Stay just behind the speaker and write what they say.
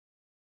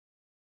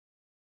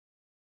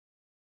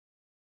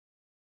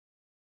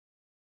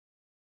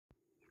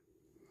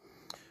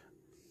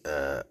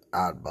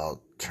Oddball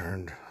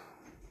turned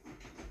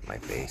my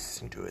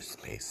face into a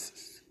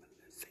space.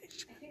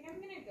 I think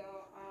I'm gonna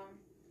go.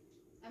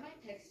 I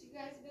might text you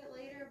guys a bit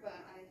later, but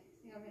I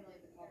think I'm gonna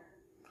leave the call.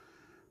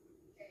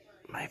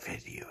 My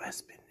video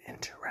has been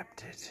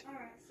interrupted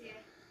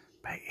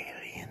by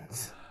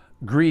aliens.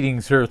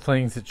 Greetings,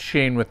 Earthlings. It's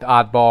Shane with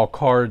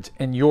Oddballcards,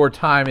 and your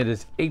time it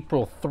is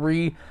April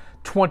 3,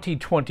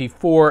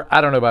 2024. I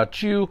don't know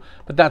about you,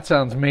 but that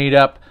sounds made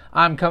up.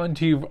 I'm coming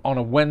to you on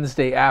a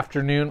Wednesday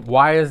afternoon.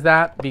 Why is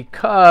that?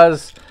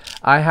 Because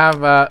I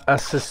have a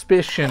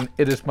suspicion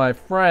it is my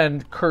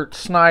friend Kurt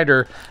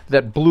Snyder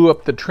that blew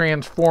up the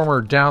transformer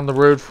down the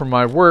road from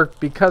my work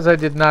because I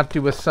did not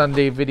do a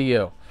Sunday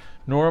video,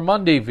 nor a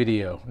Monday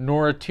video,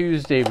 nor a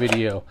Tuesday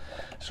video.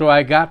 So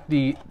I got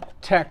the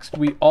text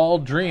we all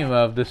dream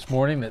of this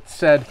morning that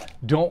said,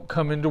 don't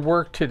come into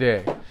work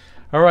today.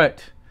 All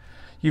right.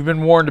 You've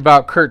been warned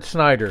about Kurt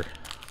Snyder.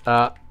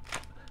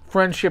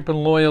 Friendship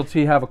and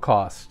loyalty have a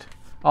cost.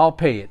 I'll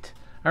pay it.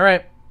 All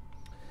right.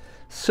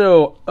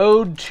 So,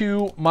 ode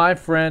to my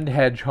friend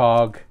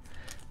Hedgehog.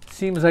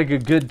 Seems like a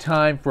good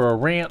time for a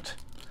rant.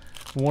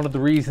 One of the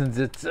reasons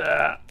it's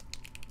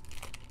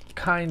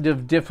kind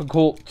of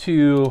difficult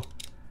to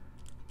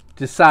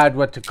decide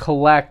what to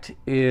collect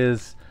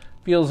is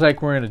feels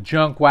like we're in a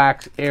junk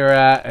wax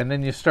era, and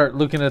then you start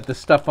looking at the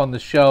stuff on the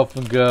shelf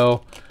and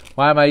go,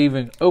 why am I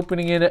even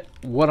opening it?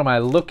 What am I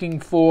looking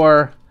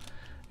for?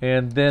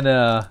 And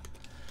then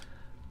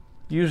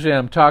usually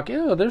I'm talking,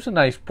 oh, there's a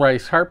nice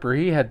Bryce Harper.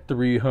 He had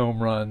 3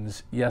 home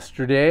runs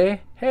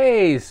yesterday.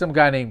 Hey, some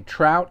guy named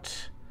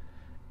Trout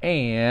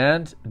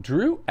and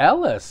Drew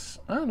Ellis.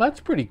 Oh,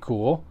 that's pretty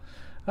cool.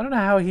 I don't know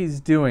how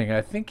he's doing.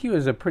 I think he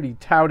was a pretty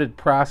touted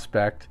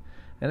prospect.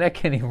 And I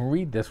can't even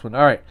read this one.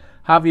 All right,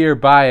 Javier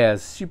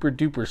Baez, super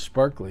duper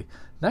sparkly.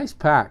 Nice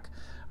pack.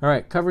 All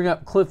right, covering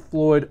up Cliff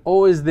Floyd,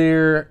 always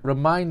there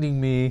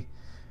reminding me,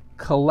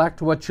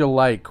 collect what you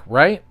like,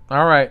 right?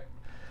 All right.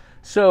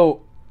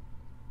 So,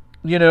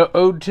 you know,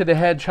 ode to the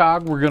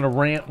Hedgehog, we're going to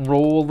rant and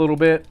roll a little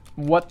bit.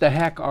 What the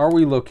heck are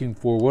we looking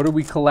for? What are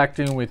we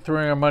collecting? Are we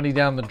throwing our money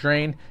down the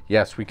drain?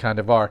 Yes, we kind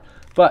of are.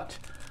 But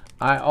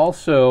I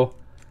also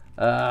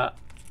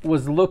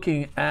was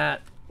looking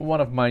at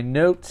one of my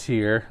notes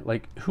here,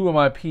 like, who am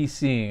I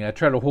PCing? I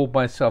try to hold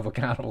myself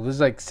accountable. This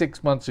is like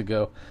 6 months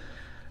ago.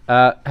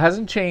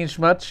 Hasn't changed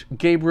much.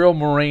 Gabriel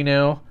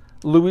Moreno,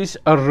 Luis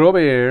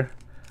Robert,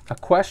 a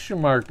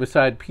question mark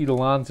beside Pete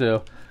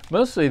Alonso.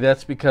 Mostly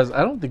that's because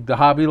I don't think the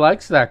hobby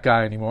likes that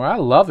guy anymore. I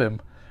love him.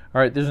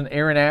 All right, there's an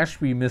Aaron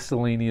Ashby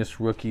miscellaneous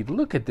rookie.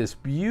 Look at this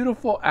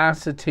beautiful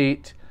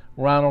acetate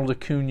Ronald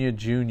Acuna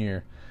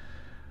Jr.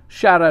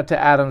 Shout out to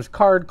Adam's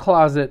Card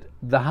Closet,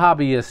 The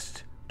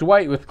Hobbyist,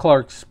 Dwight with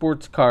Clark's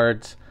Sports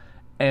Cards,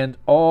 and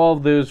all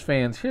those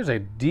fans. Here's a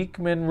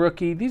Diekman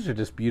rookie. These are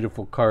just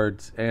beautiful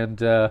cards. And,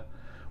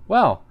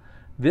 well,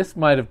 this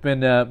might have been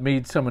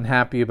made someone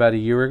happy about a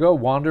year ago.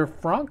 Wander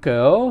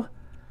Franco.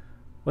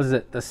 What is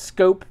it? The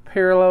Scope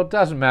Parallel?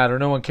 Doesn't matter.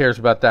 No one cares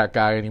about that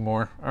guy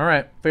anymore. All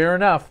right, fair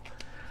enough.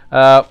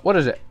 What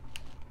is it?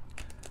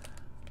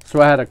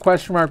 So I had a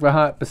question mark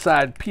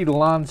beside Pete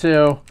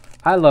Alonso.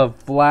 I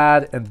love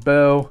Vlad and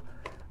Bo.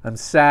 I'm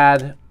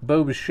sad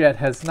Bo Bichette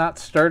has not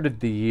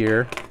started the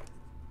year.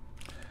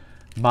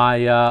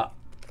 My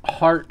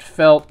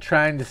heartfelt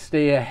trying to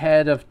stay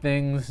ahead of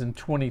things in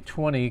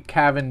 2020,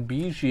 Kevin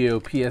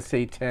Biggio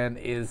PSA 10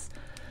 is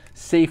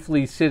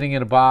safely sitting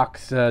in a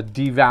box,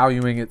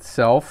 devaluing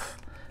itself.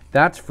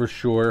 That's for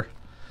sure.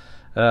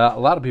 A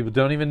lot of people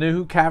don't even know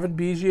who Kevin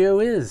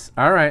Biggio is.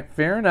 All right,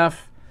 fair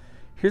enough.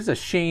 Here's a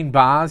Shane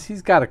Baz.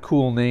 He's got a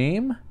cool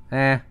name.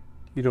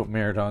 You don't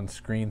merit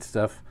on-screen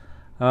stuff.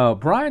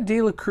 Brian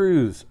De La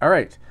Cruz. All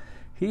right.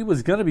 He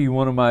was going to be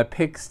one of my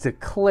picks to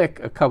click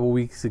a couple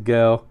weeks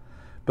ago,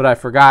 but I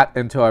forgot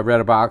until I read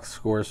a box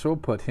score, so we'll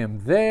put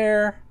him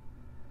there.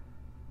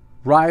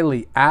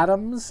 Riley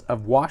Adams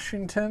of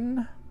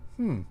Washington.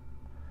 I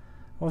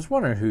was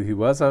wondering who he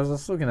was. I was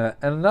just looking at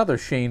another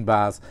Shane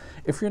Baz.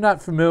 If you're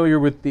not familiar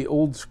with the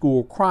old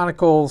school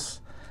Chronicles,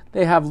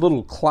 they have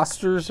little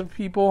clusters of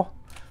people,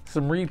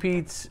 some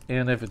repeats,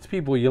 and if it's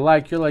people you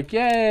like, you're like,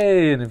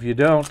 yay, and if you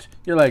don't,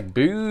 you're like,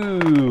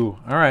 boo.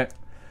 All right.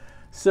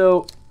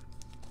 So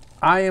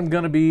I am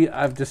going to be,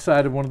 I've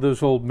decided, one of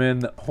those old men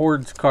that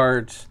hoards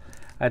cards.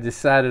 I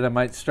decided I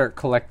might start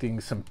collecting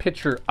some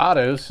pitcher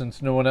autos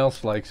since no one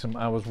else likes them.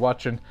 I was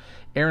watching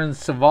Aaron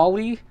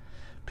Savali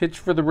pitch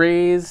for the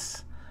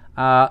Rays.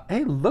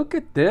 Hey, look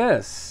at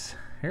this.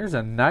 Here's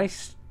a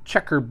nice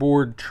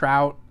checkerboard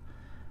Trout.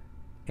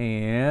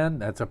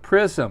 And that's a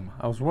prism.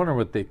 I was wondering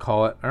what they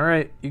call it. All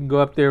right, you can go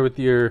up there with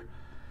your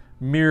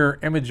mirror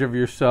image of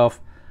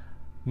yourself.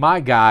 My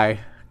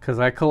guy, because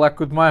I collect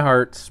with my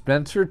heart,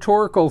 Spencer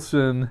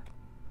Torkelson.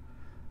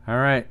 All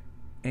right,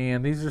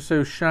 and these are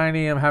so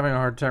shiny, I'm having a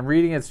hard time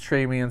reading. It's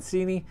Trey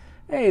Mancini.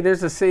 Hey,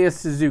 there's a Seiya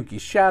Suzuki.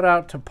 Shout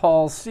out to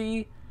Paul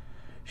C.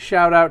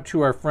 Shout out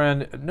to our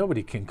friend.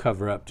 Nobody can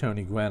cover up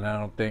Tony Gwynn, I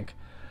don't think.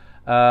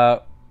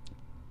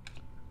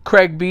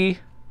 Craig B.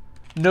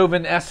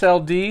 Novin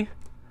SLD.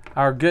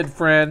 Our good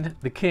friend,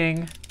 the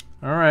king.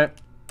 All right.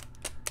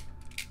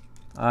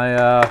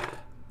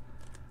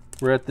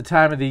 We're at the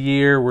time of the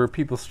year where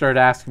people start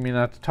asking me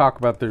not to talk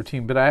about their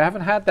team, but I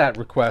haven't had that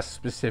request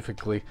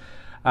specifically.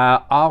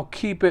 I'll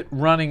keep it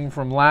running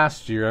from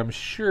last year. I'm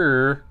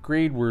sure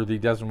Gradeworthy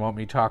doesn't want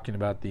me talking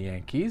about the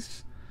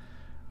Yankees.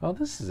 Well,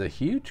 this is a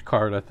huge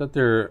card. I thought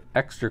there were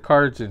extra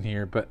cards in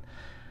here, but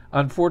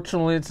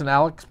unfortunately it's an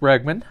Alex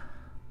Bregman.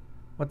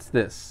 What's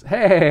this?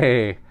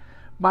 Hey,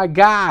 my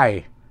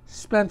guy,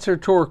 Spencer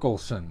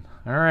Torkelson.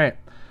 All right.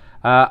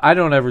 I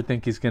don't ever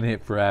think he's going to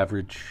hit for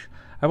average.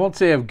 I won't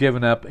say I've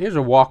given up. Here's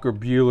a Walker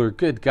Buehler.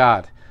 Good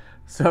God.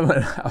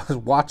 I was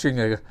watching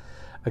a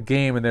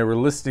game and they were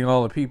listing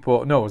all the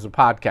people. No, it was a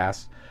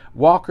podcast.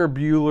 Walker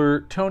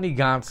Buehler, Tony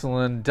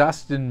Gonsolin,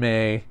 Dustin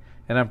May,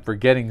 and I'm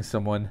forgetting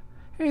someone.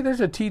 Hey,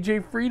 there's a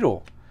TJ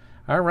Friedl.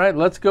 All right,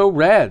 let's go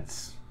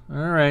Reds. All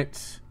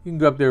right, you can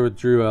go up there with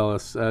Drew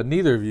Ellis.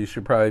 Neither of you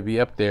should probably be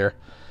up there,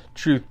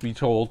 truth be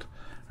told.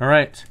 All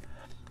right,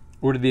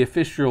 we're to the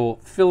official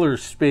filler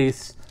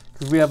space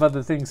because we have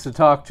other things to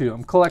talk to.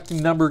 I'm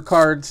collecting number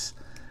cards.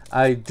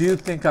 I do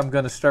think I'm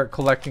going to start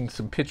collecting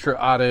some pitcher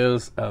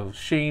autos of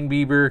Shane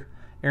Bieber,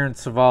 Aaron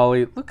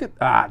Savali. Look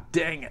at,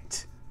 dang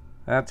it.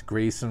 That's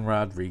Grayson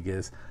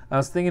Rodriguez. I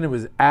was thinking it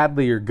was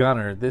Adley or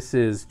Gunnar. This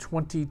is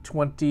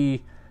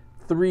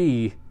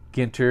 2023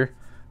 Ginter.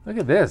 Look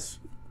at this.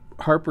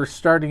 Harper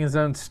starting his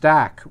own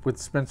stack with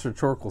Spencer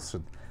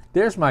Torkelson.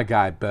 There's my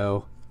guy,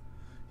 Bo.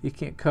 He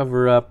can't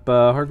cover up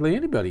hardly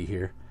anybody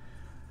here.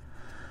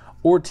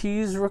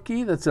 Ortiz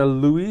rookie. That's a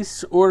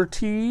Luis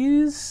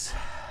Ortiz.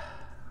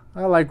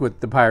 I like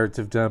what the Pirates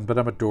have done, but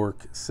I'm a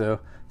dork. So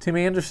Tim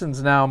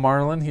Anderson's now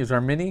Marlin. He's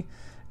our mini.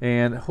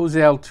 And Jose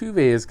Altuve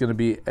is going to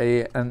be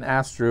an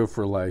Astro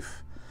for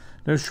life.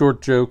 No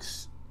short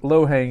jokes.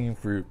 Low-hanging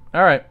fruit.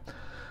 All right.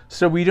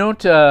 So we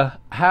don't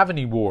have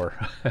any war.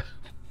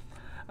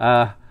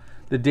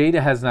 The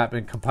data has not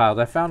been compiled.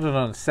 I found it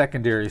on a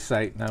secondary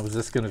site, and I was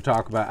just going to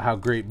talk about how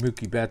great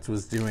Mookie Betts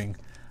was doing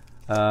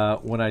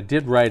when I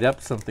did write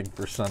up something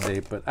for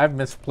Sunday, but I've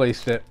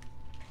misplaced it.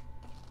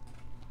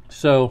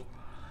 So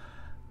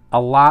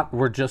a lot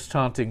were just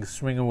taunting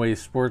Swing Away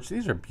Sports.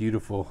 These are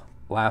beautiful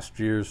last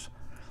year's.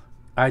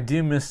 I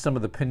do miss some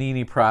of the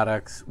Panini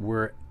products.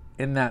 We're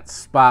in that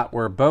spot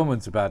where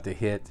Bowman's about to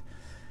hit.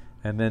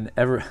 And then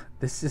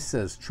this just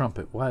says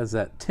Trumpet. Why is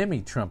that?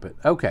 Timmy Trumpet.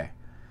 Okay.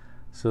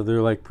 So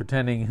they're like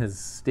pretending his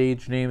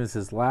stage name is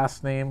his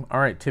last name.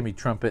 All right, Timmy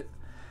Trumpet.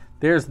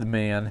 There's the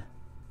man.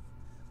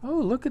 Oh,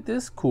 look at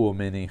this cool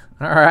mini.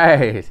 All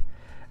right.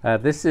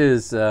 This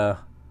is the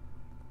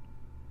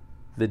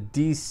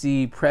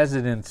DC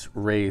President's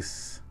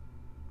Race.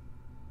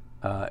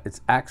 It's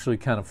actually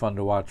kind of fun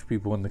to watch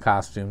people in the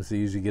costumes. They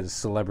usually get a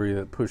celebrity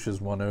that pushes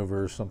one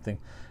over or something.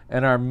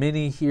 And our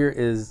mini here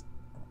is,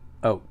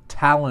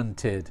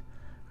 Talented.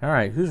 All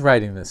right, who's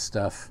writing this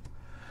stuff?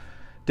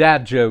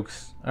 Dad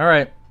jokes. All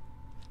right,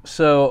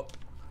 so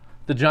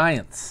the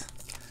Giants.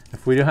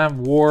 If we don't have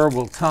war,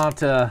 we'll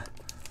taunt our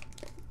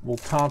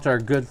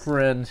good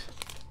friend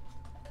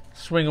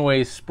Swing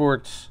Away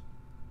Sports.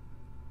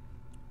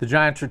 The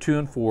Giants are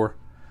 2-4.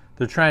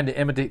 They're trying to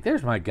imitate.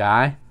 There's my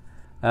guy.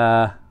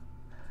 I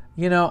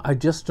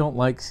just don't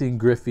like seeing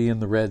Griffey in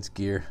the Reds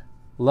gear.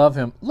 Love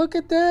him. Look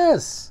at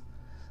this.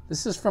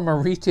 This is from a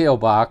retail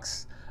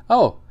box.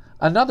 Oh,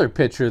 another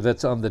pitcher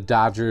that's on the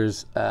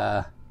Dodgers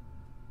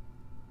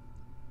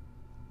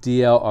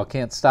DL. I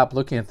can't stop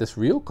looking at this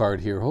real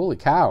card here. Holy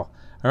cow.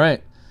 All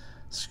right.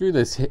 Screw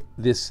this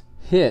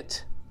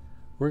hit.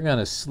 We're going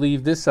to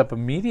sleeve this up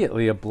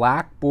immediately. A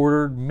black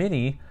bordered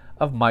mini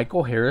of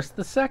Michael Harris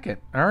II.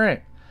 All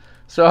right.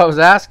 So I was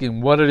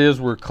asking what it is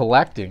we're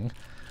collecting.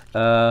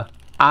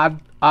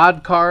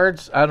 Odd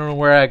cards. I don't know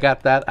where I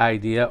got that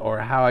idea or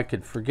how I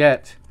could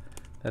forget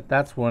that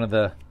that's one of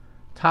the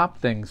top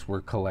things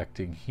we're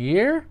collecting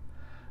here.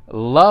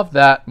 Love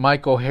that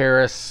Michael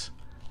Harris.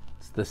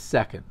 It's the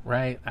second,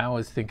 right? I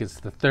always think it's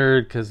the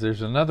third because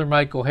there's another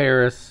Michael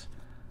Harris.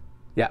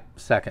 Yeah,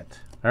 second.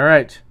 All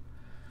right.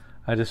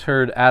 I just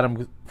heard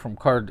Adam from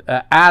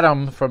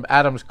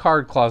Adam's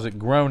Card Closet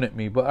groan at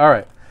me, but all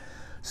right.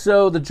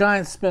 So the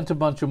Giants spent a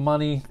bunch of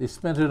money. They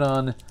spent it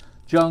on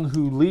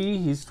Jung-Hoo Lee,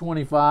 he's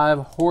 25.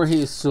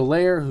 Jorge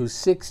Soler, who's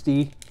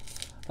 60.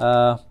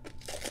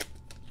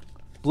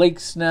 Blake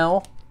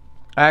Snell.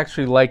 I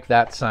actually like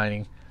that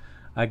signing.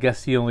 I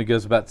guess he only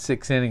goes about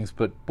 6 innings,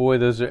 but boy,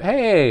 those are...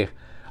 Hey!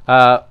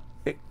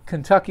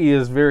 Kentucky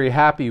is very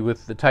happy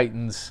with the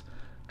Titans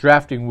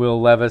drafting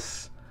Will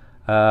Levis.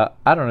 I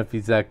don't know if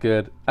he's that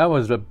good. I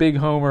was a big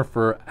homer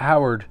for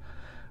Howard,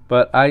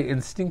 but I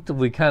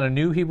instinctively kind of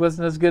knew he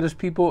wasn't as good as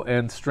people,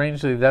 and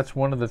strangely, that's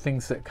one of the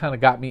things that kind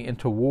of got me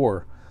into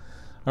war.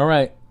 All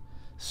right,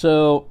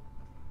 so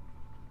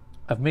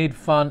I've made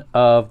fun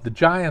of the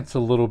Giants a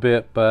little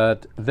bit,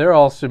 but they're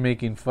also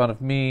making fun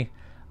of me.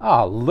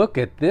 Oh, look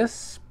at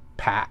this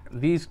pack.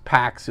 These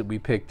packs that we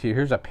picked here.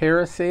 Here's a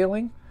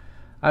parasailing.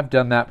 I've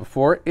done that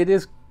before. It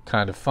is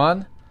kind of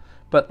fun,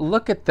 but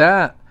look at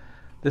that.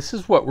 this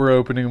is what we're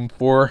opening them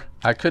for.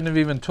 I couldn't have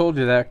even told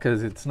you that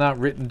because it's not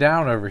written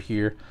down over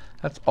here.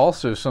 That's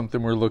also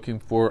something we're looking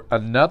for.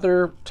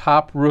 Another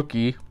top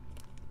rookie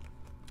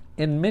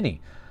in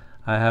mini.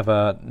 I have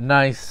a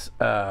nice,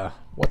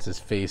 what's his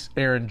face?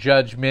 Aaron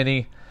Judge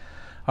mini.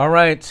 All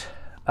right.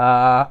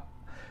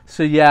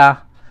 So yeah,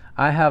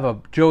 I have a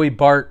Joey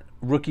Bart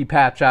rookie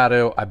patch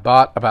auto. I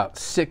bought about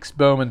 6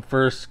 Bowman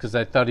first because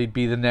I thought he'd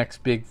be the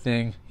next big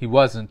thing. He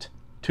wasn't.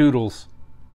 Toodles.